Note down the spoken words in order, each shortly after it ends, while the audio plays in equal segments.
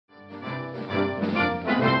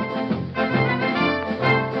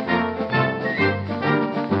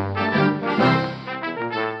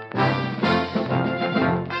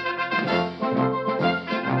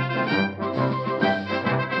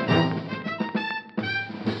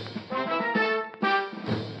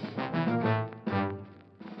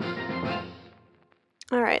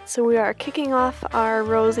So we are kicking off our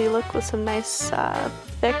Rosie look with some nice,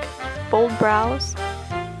 thick, bold brows.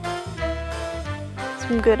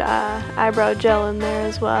 Some good eyebrow gel in there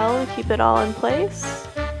as well. Keep it all in place.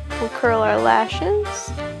 We'll curl our lashes.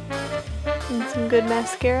 And some good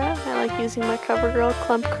mascara. I like using my CoverGirl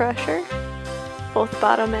Clump Crusher. Both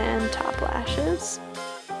bottom and top lashes.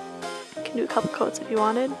 You can do a couple coats if you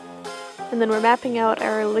wanted. And then we're mapping out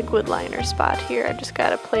our liquid liner spot here. I just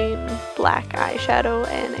got a plain black eyeshadow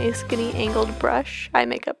and a skinny angled brush, eye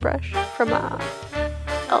makeup brush from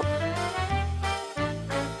e.l.f.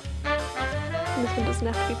 And this one doesn't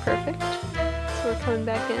have to be perfect. So we're coming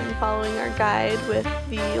back in following our guide with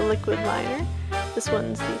the liquid liner. This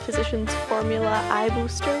one's the Physicians Formula Eye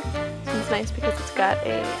Booster. This one's nice because it's got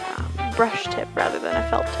a brush tip rather than a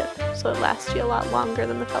felt tip, so it lasts you a lot longer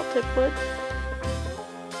than the felt tip would.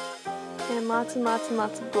 And lots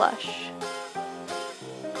of blush.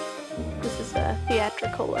 This is a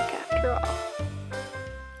theatrical look after all.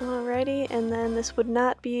 Alrighty, and then this would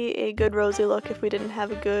not be a good Rosie look if we didn't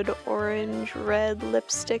have a good orange-red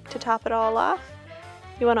lipstick to top it all off.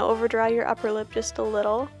 You want to over-dry your upper lip just a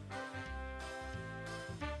little.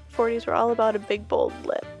 40s were all about a big bold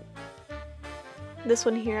lip. This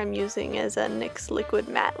one here I'm using as a NYX Liquid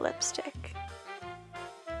Matte Lipstick.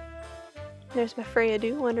 There's my Freya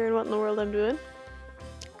do, wondering what in the world I'm doing.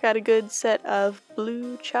 Got a good set of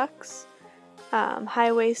blue chucks,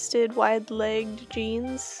 high-waisted, wide-legged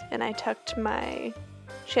jeans, and I tucked my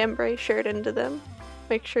chambray shirt into them.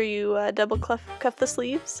 Make sure you double cuff the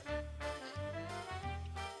sleeves.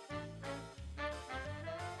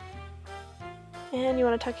 And you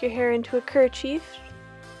want to tuck your hair into a kerchief.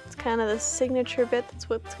 It's kind of the signature bit. That's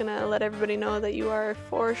what's going to let everybody know that you are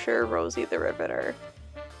for sure Rosie the Riveter.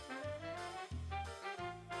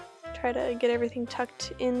 Try to get everything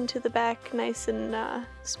tucked into the back nice and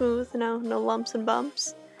smooth, no lumps and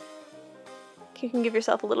bumps. You can give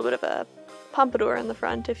yourself a little bit of a pompadour in the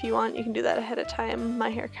front if you want. You can do that ahead of time. My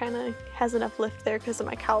hair kind of has enough lift there because of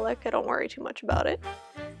my cowlick. I don't worry too much about it.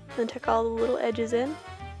 And then tuck all the little edges in.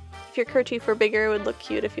 If your kerchief were bigger, it would look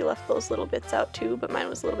cute if you left those little bits out too, but mine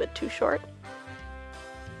was a little bit too short.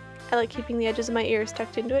 I like keeping the edges of my ears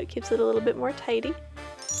tucked into it. Keeps it a little bit more tidy.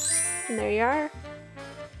 And there you are.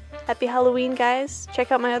 Happy Halloween, guys.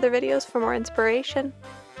 Check out my other videos for more inspiration.